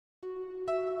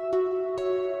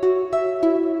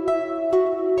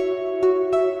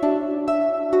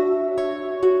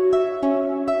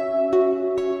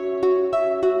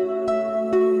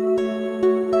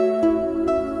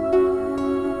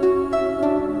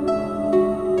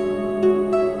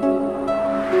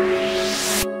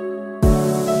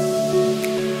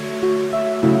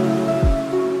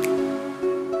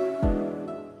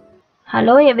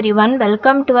Hello everyone,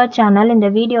 welcome to our channel. In the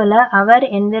video our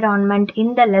environment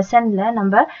in the lesson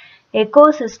number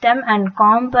ecosystem and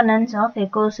components of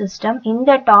ecosystem in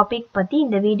the topic பத்தி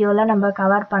இந்த வீடியோல நம்ம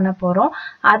cover பண்ண போறோம்.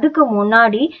 அதுக்கு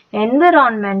முன்னாடி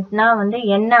environment னா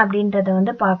என்ன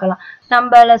அப்படின்றத பார்க்கலாம்.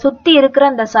 நம்மள சுத்தி இருக்கிற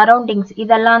அந்த சரவுண்டிங்ஸ்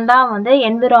இதெல்லாம் தான்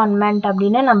environment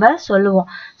அப்படினு நம்ம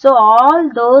சொல்லுவோம். So all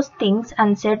those things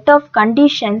and set of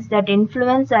conditions that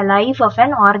influence the life of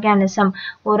an organism.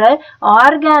 ஒரு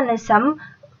organism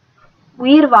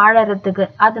உயிர் வாழறதுக்கு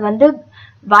அது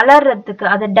வளர்றதுக்கு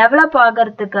அது டெவலப்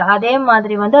ஆகிறதுக்கு அதே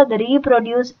மாதிரி அது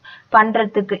ரீப்ரொடியூஸ்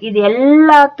பண்றதுக்கு இது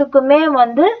எல்லாத்துக்குமே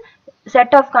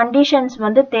செட் ஆஃப் கண்டிஷன்ஸ்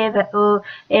தேவை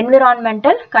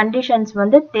என்விரான்மெண்டல் கண்டிஷன்ஸ்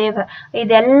தேவை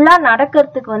இதெல்லாம்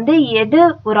நடக்கிறதுக்கு எது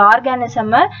ஒரு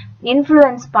ஆர்கானிசமை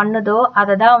இன்ஃப்ளூயன்ஸ் பண்ணுதோ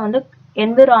அதை தான்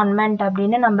என்விரான்மெண்ட்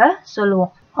அப்படின்னு நம்ம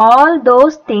சொல்லுவோம். All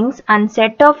those things and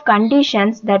set of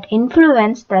conditions that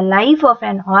influence the life of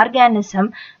an organism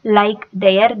like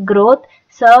their growth,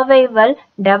 survival,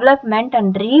 development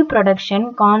and reproduction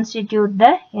constitute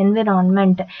the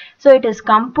environment. So it is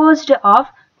composed of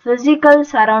physical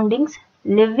surroundings,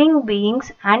 living beings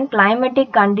and climatic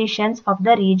conditions of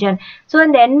the region. So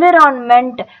in the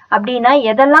environment அப்படினா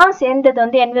எதெல்லாம்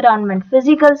சேர்ந்தது environment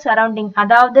physical surrounding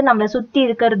அதாவது நம்மள சுத்தி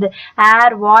இருக்குது air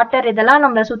water இதெல்லாம்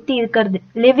நம்மள சுத்தி இருக்குது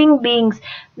living beings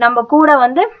நம்ம கூட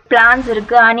plants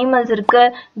இருக்கு animals இருக்கு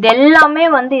இதெல்லாமே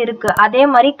இருக்கு அதே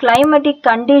மாதிரி climatic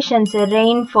conditions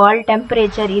rainfall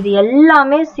temperature இது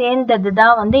எல்லாமே சேர்ந்தது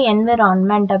தான்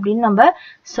environment அப்படினு நம்ம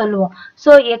சொல்லுவோம்.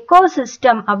 So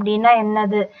ecosystem அப்படினா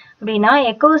என்னது அப்படினா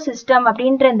ecosystem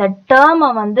அப்படின்ற இந்த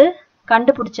டேர்மை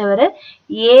கண்டுபிடிச்சவர்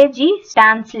ஏஜி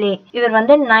ஸ்டான்ஸ்லே. இவர்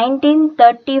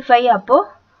 1935 அப்போ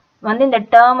இந்த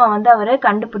டேர்மை அவர்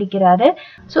கண்டுபிடிக்கிறாரு.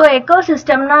 ஸோ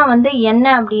எக்கோசிஸ்டம்னா என்ன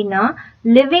அப்படின்னா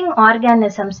living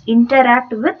organisms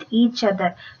interact with each other.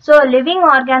 So living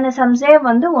organisms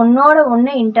ஒன்னோட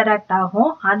ஒன்னு interact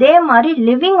ஆகும். அதே மாதிரி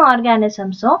living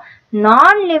organisms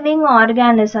non living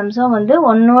organisms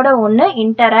ஒன்னோட ஒன்னு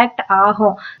interact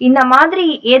ஆகும். இந்த மாதிரி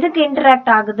எதுக்கு interact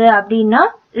ஆகுது அப்படின்னா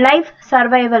லைஃப்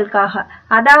சர்வைவல்காக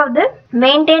அதாவது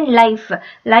மெயின்டைன் லைஃபை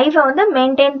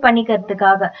மெயின்டைன்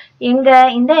பண்ணிக்கிறதுக்காக எங்க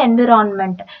இந்த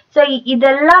என்விரான்மெண்ட். ஸோ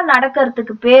இதெல்லாம்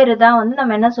நடக்கிறதுக்கு பேரு தான்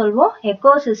நம்ம என்ன சொல்வோம்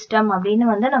எக்கோசிஸ்டம் அப்படின்னு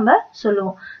நம்ம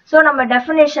சொல்லுவோம். ஸோ நம்ம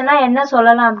டெஃபினேஷனா என்ன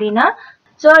சொல்லலாம் அப்படின்னா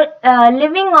ஸோ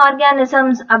லிவிங்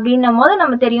ஆர்கானிசம்ஸ் அப்படின்னும் போது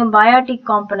நம்ம தெரியும் பயோட்டிக்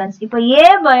காம்பனன்ட்ஸ். இப்போ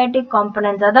பயோட்டிக்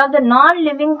காம்பனன்ட்ஸ் அதாவது நான்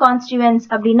லிவிங் கான்ஸ்டிட்யூயன்ட்ஸ்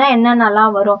அப்படின்னா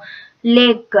என்னென்னலாம் வரும்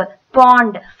லேக்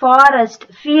பாண்ட் ஃபாரஸ்ட்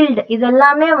ஃபீல்ட்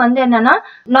இதெல்லாமே என்னன்னா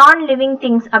நான் லிவிங்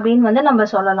திங்ஸ் அப்படின்னு நம்ம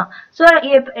சொல்லலாம். ஸோ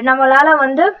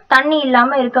நம்மளால தண்ணி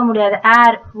இல்லாம இருக்க முடியாது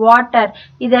ஏர் வாட்டர்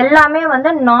இது எல்லாமே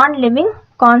நான் லிவிங்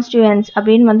கான்ஸ்டிட்யூயன்ட்ஸ்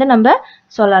அப்படின்னு நம்ம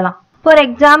சொல்லலாம். ஃபார்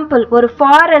எக்ஸாம்பிள் ஒரு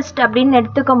ஃபாரஸ்ட் அப்படின்னு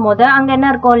எடுத்துக்கும் போது அங்க என்ன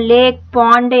இருக்கும் லேக்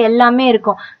பாண்ட் எல்லாமே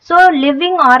இருக்கும். ஸோ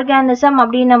லிவிங் ஆர்கானிசம்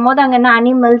அப்படின்னும் போது அங்க என்ன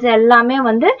அனிமல்ஸ் எல்லாமே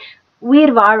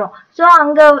உயிர் வாழும். ஸோ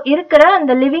அங்க இருக்கிற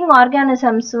அந்த லிவிங்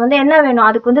ஆர்கானிசம்ஸ் என்ன வேணும்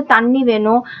அதுக்கு தண்ணி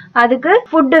வேணும் அதுக்கு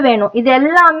ஃபுட்டு வேணும் இது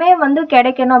எல்லாமே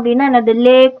கிடைக்கணும் அப்படின்னா என்னது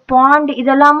லேக் பாண்ட்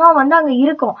இதெல்லாமோ அங்க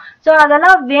இருக்கும். ஸோ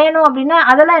அதெல்லாம் வேணும் அப்படின்னா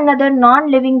அதெல்லாம் என்னது நான்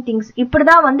லிவிங் திங்ஸ்.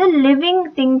 இப்படிதான் லிவிங்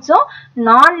திங்ஸும்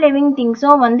நான் லிவிங்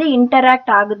திங்ஸும்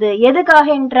இன்டராக்ட் ஆகுது. எதுக்காக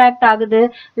இன்டராக்ட்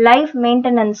ஆகுது லைஃப்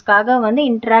மெயின்டெனன்ஸ்க்காக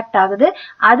இன்டராக்ட் ஆகுது.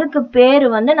 அதுக்கு பேரு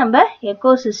நம்ம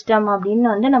எக்கோசிஸ்டம்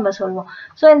அப்படின்னு நம்ம சொல்லுவோம்.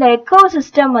 ஸோ இந்த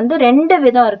எக்கோசிஸ்டம் ரெண்டு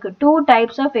விதம் இருக்கு. Two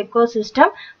types of ecosystem,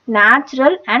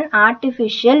 natural and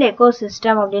artificial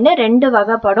ecosystem அப்படின்னு ரெண்டு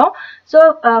வகைப்படும். So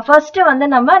first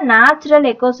நம்ம natural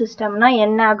ecosystem னா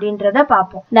என்ன அப்படின்றத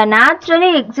பார்ப்போம். The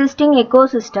naturally existing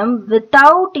ecosystem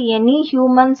without any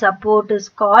human support is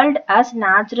called as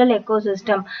natural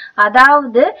ecosystem.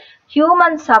 அதாவது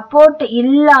human support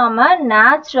இல்லாம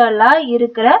நேச்சுரலா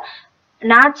இருக்கிற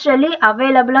naturally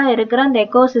available இருக்கிற அந்த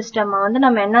எக்கோசிஸ்டம்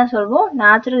நம்ம என்ன சொல்வோம்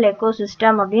natural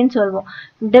ecosystem அப்படின்னு சொல்வோம்.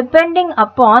 Depending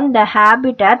upon the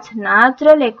habitats,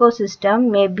 natural ecosystem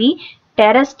may be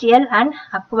terrestrial and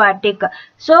aquatic.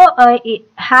 So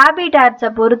habitats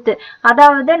பொறுத்து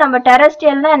அதாவது நம்ம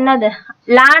terrestrialனா என்னது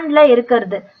லேண்ட்ல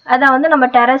இருக்கிறது அத நம்ம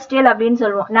terrestrial அப்படின்னு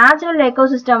சொல்லுவோம். நேச்சுரல்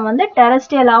எக்கோசிஸ்டம்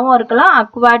terrestrialஆவும் இருக்கலாம்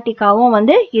அக்வாட்டிக்காவும்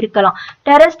இருக்கலாம்.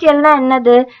 terrestrialனா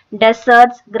என்னது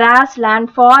டெசர்ட்ஸ் கிராஸ்லேண்ட்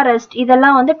ஃபாரஸ்ட்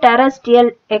இதெல்லாம் terrestrial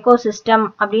ecosystem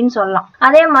அப்படின்னு சொல்லலாம்.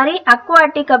 அதே மாதிரி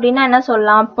அக்வாட்டிக் அப்படின்னா என்ன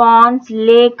சொல்லலாம் பாண்ட்ஸ்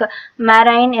லேக்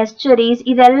மெரைன் எஸ்சுரிஸ்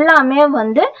இதெல்லாமே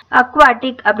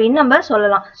அக்வாட்டிக் அப்படின்னு நம்ம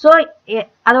சொல்லலாம். ஸோ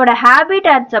அதோட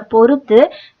ஹேபிட்டாட்ஸை பொறுத்து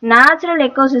நேச்சுரல்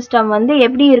எக்கோசிஸ்டம் வந்து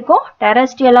எப்படி இருக்கும்,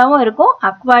 டெரஸ்ட்ரியலாகவும் இருக்கும்,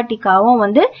 அக்வாட்டிக்காகவும்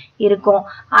வந்து இருக்கும்.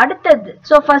 அடுத்தது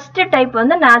ஸோ ஃபர்ஸ்ட் டைப்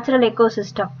வந்து நேச்சுரல்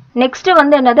எக்கோசிஸ்டம். நெக்ஸ்ட்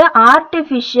வந்து என்னது,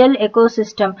 artificial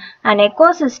ecosystem. An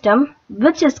ecosystem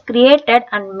which is created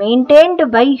and maintained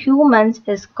by humans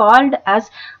is called as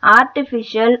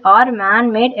artificial or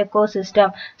man-made ecosystem.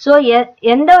 So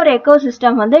எந்த ஒரு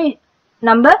எக்கோசிஸ்டம் வந்து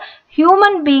நம்ம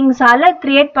ஹியூமன் பீயிங்ஸால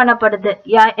கிரியேட் பண்ணப்படுது,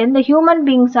 எந்த ஹியூமன்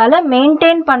பீயிங்ஸால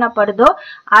மெயின்டைன் பண்ணப்படுதோ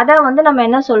அதை வந்து நம்ம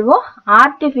என்ன சொல்வோம்,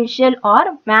 artificial R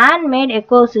man made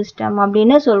ecosystem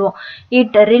அப்படின்னு சொல்லுவோம்.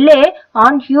 It relay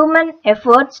on human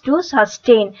efforts to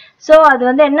sustain. So அது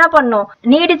வந்து என்ன பண்ணும்,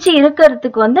 நீடிச்சு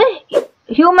இருக்கிறதுக்கு வந்து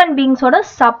ஹியூமன் பீயிங்ஸோட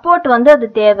சப்போர்ட் வந்து அது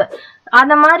தேவை.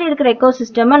 அந்த மாதிரி இருக்கிற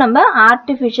எக்கோசிஸ்டம் நம்ம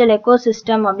ஆர்டிஃபிஷியல்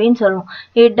எக்கோசிஸ்டம் அப்படின்னு சொல்லுவோம்.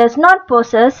 It does not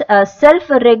possess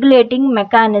self regulating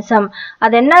mechanism.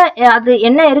 அது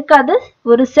என்ன இருக்காது,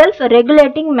 ஒரு செல்ஃப்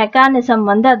ரெகுலேட்டிங் மெக்கானிசம்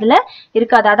வந்து அதுல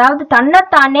இருக்காது. அதாவது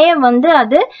தன்னைத்தானே வந்து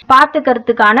அது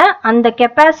பார்த்துக்கிறதுக்கான அந்த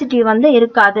கெப்பாசிட்டி வந்து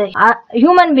இருக்காது.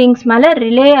 ஹியூமன் பீயிங்ஸ் மேல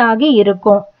ரிலே ஆகி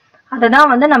இருக்கும். அததான்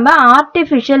வந்து நம்ம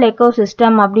ஆர்டிஃபிஷியல்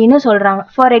எக்கோசிஸ்டம் அப்படின்னு சொல்றாங்க.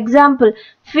 ஃபார் எக்ஸாம்பிள்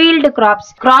ஃபீல்டு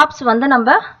கிராப்ஸ் வந்து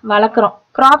நம்ம வளர்க்குறோம்.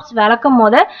 கிராப்ஸ் வளர்க்கும்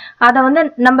போது அதை வந்து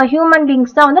நம்ம ஹியூமன்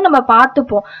பீயிங்ஸ் தான் வந்து நம்ம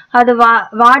பார்த்துப்போம். அது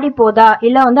வாடி போதா,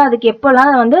 இல்லை வந்து அதுக்கு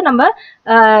எப்போல்லாம் வந்து நம்ம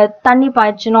தண்ணி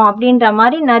பாய்ச்சணும் அப்படின்ற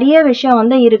மாதிரி நிறைய விஷயம்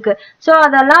வந்து இருக்கு. ஸோ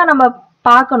அதெல்லாம் நம்ம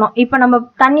பார்க்கணும். இப்போ நம்ம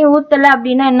தண்ணி ஊத்தல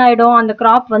அப்படின்னா என்ன ஆயிடும், அந்த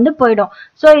கிராப் வந்து போயிடும்.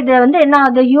 ஸோ இது வந்து என்ன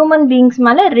ஆகுது, ஹியூமன் பீயிங்ஸ்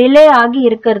மேல ரிலே ஆகி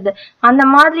இருக்கிறது. அந்த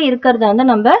மாதிரி இருக்கிறத வந்து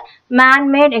நம்ம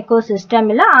மேன்மேட் எக்கோசிஸ்டம்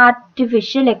இல்லை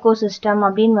ஆர்டிஃபிஷியல் எக்கோசிஸ்டம்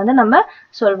அப்படின்னு வந்து நம்ம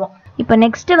சொல்வோம். இப்போ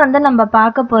நெக்ஸ்ட் வந்து நம்ம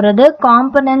பார்க்க போறது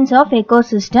components of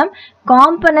ecosystem.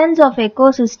 Components of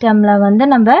எக்கோசிஸ்டம்ல வந்து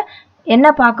நம்ம என்ன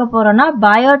பார்க்க போறோம்னா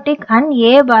பயோட்டிக் அண்ட்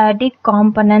ஏபயோட்டிக்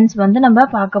காம்பனன்ட்ஸ் வந்து நம்ம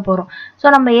பார்க்க போறோம். ஸோ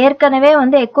நம்ம ஏற்கனவே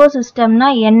வந்து எக்கோசிஸ்டம்னா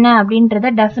என்ன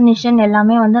அப்படின்றத டெஃபினிஷன்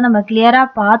எல்லாமே வந்து நம்ம கிளியரா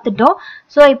பார்த்துட்டோம்.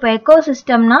 ஸோ இப்போ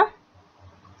எக்கோசிஸ்டம்னா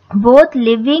both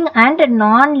living and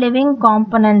non-living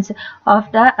components of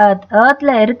the earth.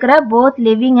 earthல இருக்கிற both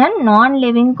living and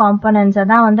non-living components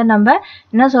அதான் வந்து நம்ம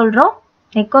என்ன சொல்றோம்,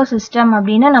 எக்கோசிஸ்டம்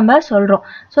அப்படின்னு நம்ம சொல்றோம்.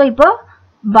 ஸோ இப்போ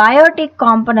பயோட்டிக்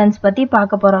காம்பனன்ட்ஸ் பத்தி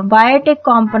பார்க்க போறோம். பயோட்டிக்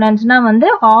காம்பனன்ட்ஸ்னா வந்து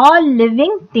all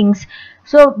living things.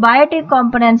 So biotic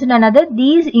components என்னது,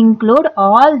 these include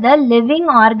all the living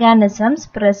organisms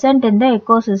present in the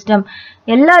ecosystem.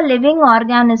 எல்லா லிவிங்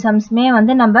ஆர்கானிசம்ஸ்மே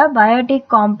வந்து நம்ம பயோட்டிக்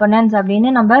காம்பனன்ட்ஸ்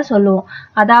அப்படின்னு நம்ம சொல்லுவோம்.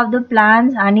 அதாவது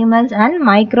plants, animals and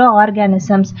micro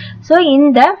organisms. So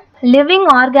இந்த லிவிங்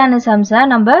ஆர்கானிசம்ஸை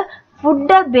நம்ம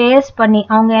ஃபுட்டை பேஸ் பண்ணி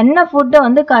அவங்க என்ன ஃபுட்டை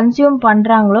வந்து கன்சியூம்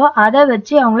பண்றாங்களோ அதை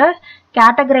வச்சு அவங்கள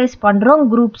கேட்டகரைஸ் பண்றோம்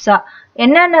குரூப்ஸா.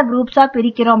 என்னென்ன குரூப்ஸா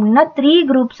பிரிக்கிறோம் அப்படின்னா 3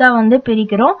 குரூப்ஸா வந்து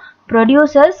பிரிக்கிறோம்.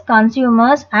 ப்ரொடியூசர்ஸ்,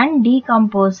 கன்சியூமர்ஸ் அண்ட்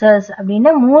டீகம்போசர்ஸ்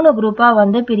அப்படின்னு 3 குரூப்பா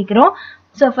வந்து பிரிக்கிறோம்.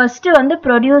 ஸோ ஃபர்ஸ்ட் வந்து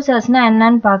ப்ரொடியூசர்ஸ்னா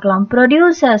என்னன்னு பார்க்கலாம்.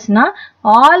 ப்ரொடியூசர்ஸ்னா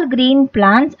all green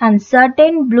plants and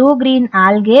certain blue green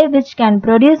algae which can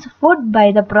produce food by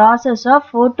the process of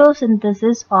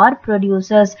photosynthesis R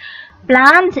producers.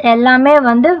 Plants எல்லாமே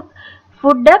வந்து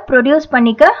ஃபுட்டை ப்ரொடியூஸ்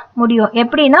பண்ணிக்க முடியும்.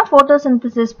 எப்படின்னா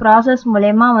ஃபோட்டோசிந்தசிஸ் ப்ராசஸ்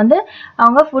மூலயமா வந்து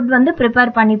அவங்க ஃபுட் வந்து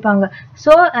ப்ரிப்பேர் பண்ணிப்பாங்க.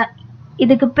 ஸோ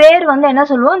இதுக்கு பேர் வந்து என்ன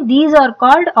சொல்லுவோம், these are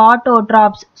called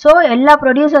autotrophs. So எல்லா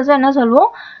ப்ரொடியூசர்ஸும் என்ன சொல்லுவோம்,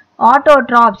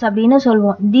 ஆட்டோட்ராப்ஸ் அப்படின்னு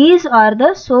சொல்லுவோம். These are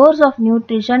the source of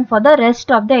nutrition for the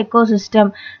rest of the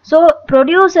ecosystem. So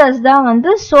producers தான்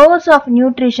வந்து சோர்ஸ் ஆஃப்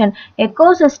நியூட்ரிஷன்.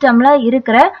 எக்கோசிஸ்டம்ல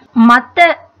இருக்கிற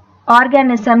மற்ற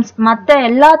ஆர்கானிசம்ஸ் மற்ற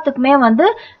எல்லாத்துக்குமே வந்து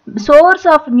சோர்ஸ்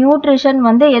ஆஃப் நியூட்ரிஷன்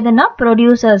வந்து எதுனா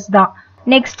ப்ரொடியூசர்ஸ் தான்.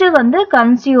 நெக்ஸ்ட் வந்து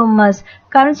கன்சியூமர்ஸ்.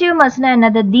 கன்சியூமர்ஸ்னா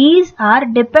என்னது, these are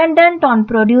dependent on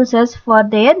producers for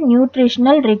their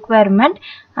nutritional requirement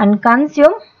and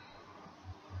consume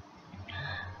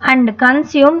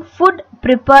food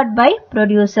prepared by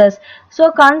producers. So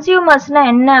கன்சியூமர்ஸ்னா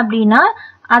என்ன அப்படின்னா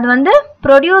அது வந்து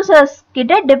ப்ரொடியூசர்ஸ்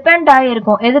கிட்ட டிபெண்ட்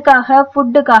ஆகிருக்கும். எதுக்காக,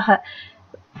 ஃபுட்டுக்காக.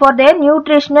 For their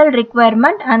nutritional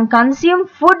requirement and consume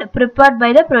food prepared by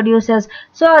the producers.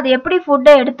 So அது எப்படி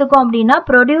ஃபுட்டை எடுத்துக்கும் அப்படின்னா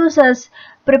ப்ரொடியூசர்ஸ்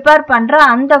ப்ரிப்பேர் பண்ற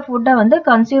அந்த ஃபுட்டை வந்து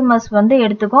கன்சியூமர்ஸ் வந்து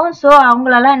எடுத்துக்கும். ஸோ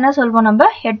அவங்களெல்லாம் என்ன சொல்வோம்,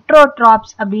 நம்ம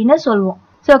ஹெட்ரோட்ராப்ஸ் அப்படின்னு சொல்லுவோம்.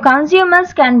 So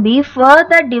consumers can be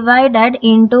further divided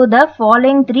into the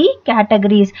following 3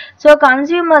 categories. So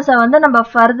consumers வந்து நம்ம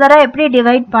ஃபர்தரா எப்படி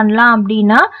டிவைட் பண்ணலாம்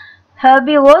அப்படின்னா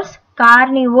ஹெர்பிவோர்ஸ்,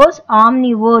 கார்னிவோர்ஸ்,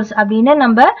 ஆம்னிவோர்ஸ் அப்படின்னு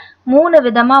நம்ம 3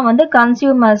 விதமா வந்து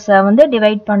கன்சியூமர்ஸ் வந்து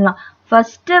டிவைட் பண்ணலாம்.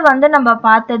 ஃபர்ஸ்ட் வந்து நம்ம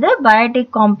பார்த்தது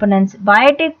பயோட்டிக் காம்பனன்ட்ஸ்.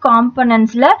 பயோட்டிக்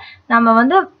காம்பனன்ட்ஸ்ல நம்ம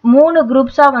வந்து 3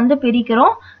 குரூப்ஸா வந்து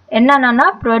பிரிக்கிறோம். என்னன்னா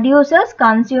ப்ரொடியூசர்ஸ்,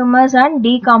 கன்சியூமர்ஸ் அண்ட்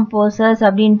டீகம்போசர்ஸ்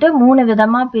அப்படின்ட்டு 3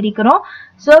 விதமா பிரிக்கிறோம்.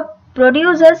 ஸோ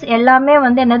ப்ரொடியூசர்ஸ் எல்லாமே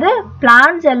வந்து என்னது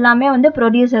பிளான்ட்ஸ் எல்லாமே வந்து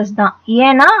ப்ரொடியூசர்ஸ் தான்.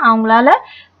 ஏன்னா அவங்களால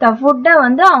ஃபுட்டை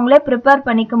வந்து அவங்களே ப்ரிப்பேர்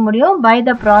பண்ணிக்க முடியும் by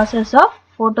the process of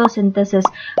photosynthesis.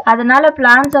 அதனால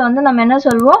பிளான்ட்ஸை வந்து நம்ம என்ன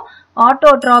சொல்வோம்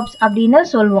ஆட்டோட்ராப்ஸ் அப்படின்னு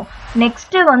சொல்வோம்.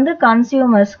 நெக்ஸ்ட் வந்து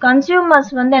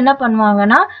கன்சியூமர்ஸ் வந்து என்ன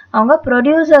பண்ணுவாங்கன்னா அவங்க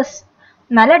ப்ரொடியூசர்ஸ்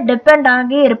மேல டிபெண்ட்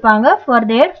ஆகி இருப்பாங்க ஃபார்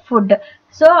தேர் ஃபுட்.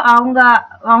 ஸோ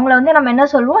அவங்கள வந்து நம்ம என்ன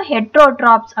சொல்லுவோம்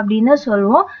ஹெட்ரோட்ராப்ஸ் அப்படின்னு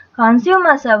சொல்லுவோம்.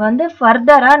 கன்சியூமர்ஸை வந்து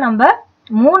ஃபர்தரா நம்ம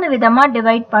 3 விதமா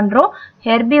டிவைட் பண்றோம்.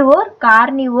 ஹெர்பிவோர்,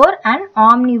 கார்னிவோர் அண்ட்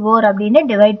ஆம்னிவோர் அப்படின்னு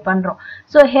டிவைட் பண்றோம்.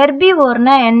 ஸோ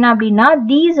ஹெர்பிவோர்னா என்ன அப்படின்னா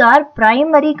these are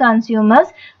primary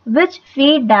consumers which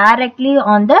feed directly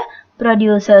on the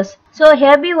producers. So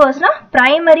ஹெர்பிவோர்ஸ்னா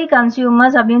primary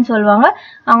consumers அப்படின்னு சொல்லுவாங்க.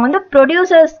 அவங்க வந்து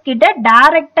ப்ரொடியூசர்ஸ் கிட்ட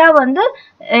டைரக்டா வந்து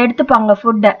எடுத்துப்பாங்க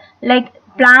ஃபுட்டை. Like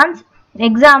plants,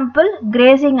 example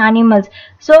grazing animals.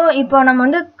 So இப்போ நம்ம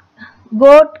வந்து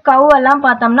கோட், கவ் எல்லாம்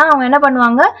பார்த்தோம்னா அவங்க என்ன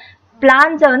பண்ணுவாங்க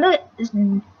பிளான்ட்ஸை வந்து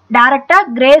டைரக்டா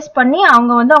கிரேஸ் பண்ணி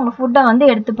அவங்க வந்து அவங்க ஃபுட்டை வந்து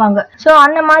எடுத்துப்பாங்க. ஸோ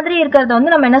அந்த மாதிரி இருக்கிறத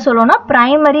வந்து நம்ம என்ன சொல்லுவோம்னா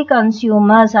பிரைமரி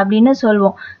கன்சியூமர்ஸ் அப்படின்னு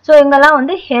சொல்லுவோம். ஸோ இங்கெல்லாம்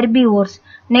வந்து ஹெர்பிவோர்ஸ்.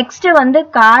 நெக்ஸ்ட் வந்து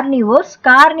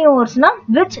கார்னிவோர்ஸ்னா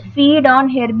which feed on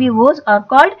herbivores are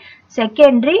called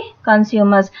secondary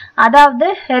consumers. அதாவது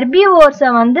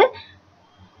ஹெர்பிவோர்ஸை வந்து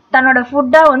தன்னோட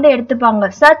ஃபுட்டா வந்து எடுத்துப்பாங்க.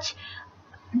 such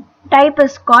type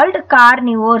is called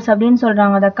carnivores அப்படின்னு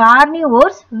சொல்றாங்க. the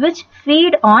carnivores which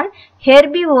feed on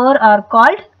herbivore are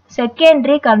called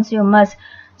secondary consumers.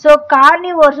 so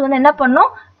carnivores வந்து என்ன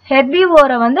பண்ணும்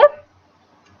herbivore வந்து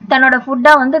தன்னோட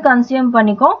ஃபுட்டா வந்து கன்சியூம்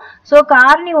பண்ணிக்கும். ஸோ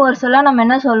கார்னிவோர்ஸ் எல்லாம் நம்ம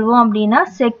என்ன சொல்லுவோம் அப்படின்னா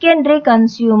செகண்டரி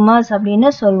கன்சியூமர்ஸ் அப்படின்னு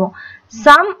சொல்லுவோம்.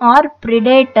 some are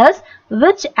predators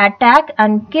which attack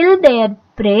and kill their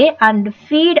prey and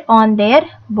feed on their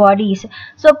bodies.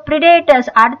 so predators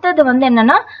அடுத்தது வந்து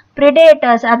என்னன்னா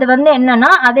predators அது வந்து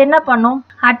என்னன்னா அது என்ன பண்ணும்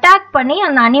அட்டாக் பண்ணி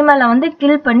அந்த அனிமலை வந்து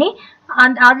கில் பண்ணி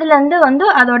அதுல இருந்து வந்து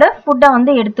அதோட ஃபுட்டை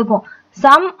வந்து எடுத்துக்கும்.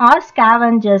 some are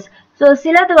scavengers. ஸோ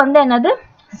சிலது வந்து என்னது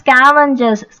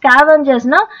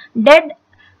ஸ்கேவெஞ்சர்ஸ்னா டெட்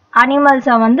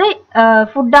அனிமல்ஸை வந்து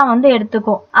ஃபுட்டா வந்து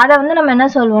எடுத்துக்கும். அதை வந்து நம்ம என்ன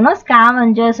சொல்லுவோம்னா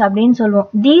ஸ்கேவெஞ்சர்ஸ் அப்படின்னு சொல்லுவோம்.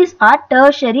 These are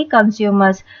tertiary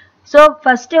consumers. So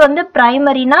first வந்து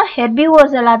பிரைமரினா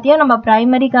ஹெர்பிவோர்ஸ் எல்லாத்தையும் நம்ம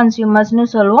பிரைமரி கன்சியூமர்ஸ்னு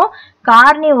சொல்லுவோம்.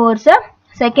 கார்னிவோர்ஸை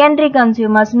செகண்டரி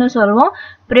கன்சியூமர்ஸ்னு சொல்லுவோம்.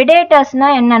 பிரிடேட்டர்ஸ்னா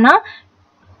என்னன்னா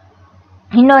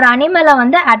இன்னொரு அனிமலை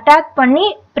வந்து அட்டாக் பண்ணி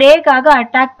ப்ரேக்காக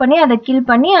அட்டாக் பண்ணி அதை கில்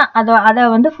பண்ணி அதை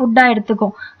வந்து ஃபுட்டா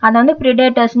எடுத்துக்கும். அதை வந்து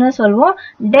பிரிடேட்டர்ஸ்னு சொல்லுவோம்.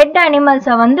 டெட்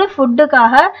அனிமல்ஸை வந்து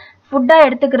ஃபுட்டா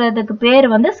எடுத்துக்கிறதுக்கு பேர்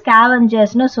வந்து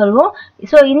ஸ்கேவெஞ்சர்ஸ்னு சொல்லுவோம்.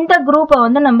 ஸோ இந்த குரூப்பை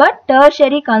வந்து நம்ம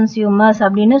டெர்ஷரி கன்சியூமர்ஸ்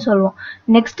அப்படின்னு சொல்லுவோம்.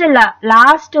 நெக்ஸ்ட்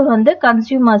லாஸ்ட் வந்து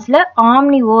கன்சியூமர்ஸ்ல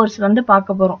ஆம்னிவோர்ஸ் வந்து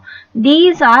பார்க்க போறோம்.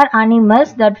 These are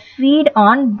animals that feed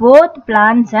on both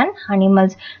plants and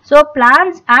animals. So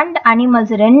plants and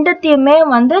animals ரெண்டுத்தையுமே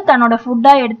வந்து தன்னோட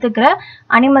ஃபுட்டா எடுத்துக்கிற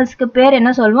அனிமல்ஸ்க்கு பேர்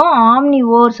என்ன சொல்லுவோம்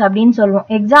ஆம்னிவோர்ஸ் அப்படின்னு சொல்லுவோம்.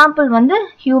 எக்ஸாம்பிள் வந்து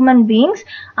ஹியூமன் பீயிங்ஸ்,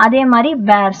 அதே மாதிரி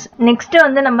பேர்ஸ். நெக்ஸ்ட்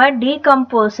வந்து நம்ம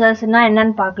டீகம்போசர்ஸ்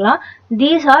என்னன்னு பார்க்கலாம்.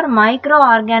 These are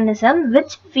microorganisms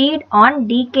which feed on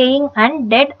decaying and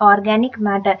dead organic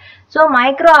matter. So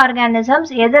microorganisms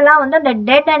எதெல்லாம் வந்து அந்த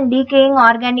dead and decaying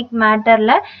organic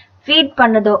matterல feet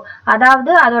பண்ணுதோ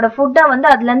அதாவது அதோட ஃபுட்டை வந்து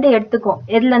அதுல இருந்து எடுத்துக்கும்.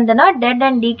 எதுல இருந்துன்னா டெட்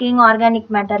அண்ட் டீகேயிங் ஆர்கானிக்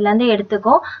மேட்டர்ல இருந்து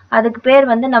எடுத்துக்கும். அதுக்கு பேர்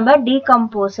வந்து நம்ம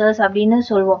டீகம்போசர்ஸ் அப்படின்னு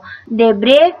சொல்லுவோம். தே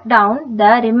break down the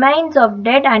remains of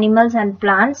dead animals and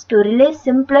plants to release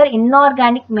simpler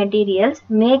inorganic materials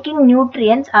making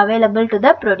nutrients available to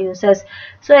the producers.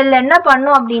 So இதில் என்ன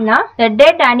பண்ணும் அப்படின்னா த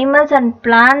டெட் அனிமல்ஸ் அண்ட்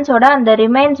பிளான்ட்ஸோட அந்த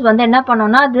ரிமைன்ஸ் வந்து என்ன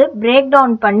பண்ணோம்னா அது பிரேக்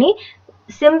டவுன் பண்ணி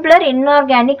சிம்பிளர்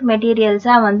இன்ஆர்கானிக்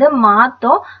மெட்டீரியல்ஸா வந்து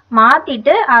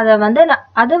மாத்திட்டு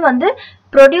அது வந்து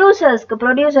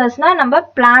ப்ரொடியூசர்ஸ்னா நம்ம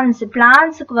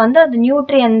பிளான்ட்ஸுக்கு வந்து அது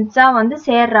நியூட்ரியன்ஸா வந்து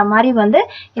சேர்ற மாதிரி வந்து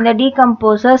இந்த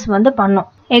டீகம்போசர்ஸ் வந்து பண்ணும்.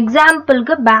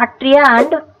 எக்ஸாம்பிளுக்கு பாக்டீரியா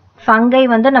அண்ட் ஃபங்கை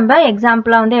வந்து நம்ம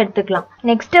எக்ஸாம்பிளா வந்து எடுத்துக்கலாம்.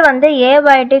 நெக்ஸ்ட் வந்து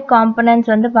ஏபயோட்டிக் காம்பனன்ட்ஸ்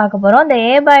வந்து பார்க்க போறோம். The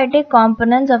abiotic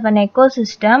components of an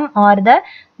ecosystem are the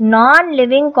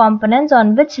non-living components on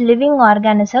which living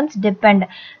organisms depend.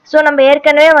 So நம்ம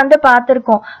ஏற்கனவே வந்து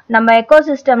பார்த்துருக்கோம் நம்ம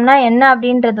எக்கோசிஸ்டம்னா என்ன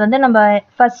அப்படின்றது வந்து நம்ம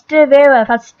ஃபர்ஸ்ட்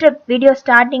வீடியோ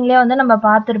ஸ்டார்டிங்லேயே வந்து நம்ம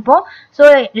பார்த்துருப்போம். So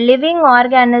living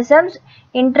organisms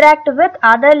interact with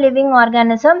other living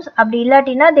organisms அப்படி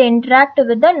இல்லாட்டினா they interact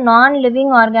with the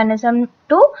non-living organism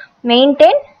to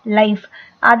maintain life.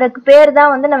 அதுக்கு பேர்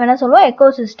தான் வந்து நம்ம என்ன சொல்லுவோம்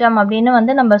எக்கோசிஸ்டம் அப்படின்னு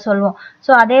வந்து நம்ம சொல்லுவோம்.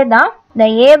 ஸோ அதே தான் the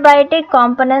abiotic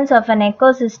components of an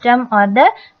ecosystem are the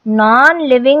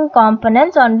non-living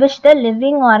components on which the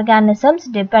living organisms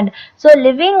depend. So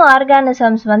living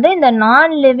organisms வந்து இந்த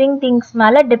non-living things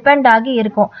மேல டிபெண்ட் ஆகி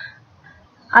இருக்கும்.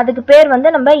 அதுக்கு பேர் வந்து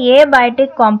நம்ம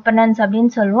abiotic components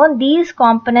அப்படின்னு சொல்லுவோம். These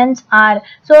components are,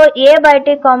 so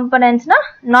abiotic componentsனா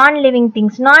நான் லிவிங்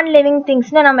திங்ஸ். நான் லிவிங்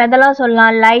திங்ஸ்னா நம்ம எதெல்லாம்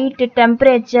சொல்லலாம்? Light,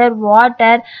 temperature,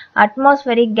 water,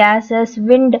 atmospheric cases,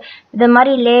 wind, இது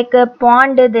மாதிரி லேக்,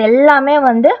 பாண்ட், இது எல்லாமே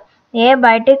வந்து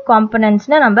abiotic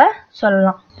componentsனு நம்ம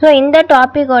சொல்லலாம். ஸோ இந்த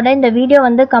டாப்பிக்கோட இந்த வீடியோ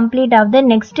வந்து கம்ப்ளீட் ஆகுது.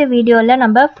 நெக்ஸ்ட் வீடியோவில்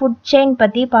நம்ம ஃபுட் செயின்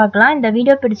பற்றி பார்க்கலாம். இந்த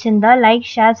வீடியோ பிடிச்சிருந்தா லைக்,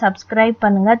 ஷேர், சப்ஸ்கிரைப்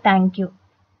பண்ணுங்கள். தேங்க்யூ.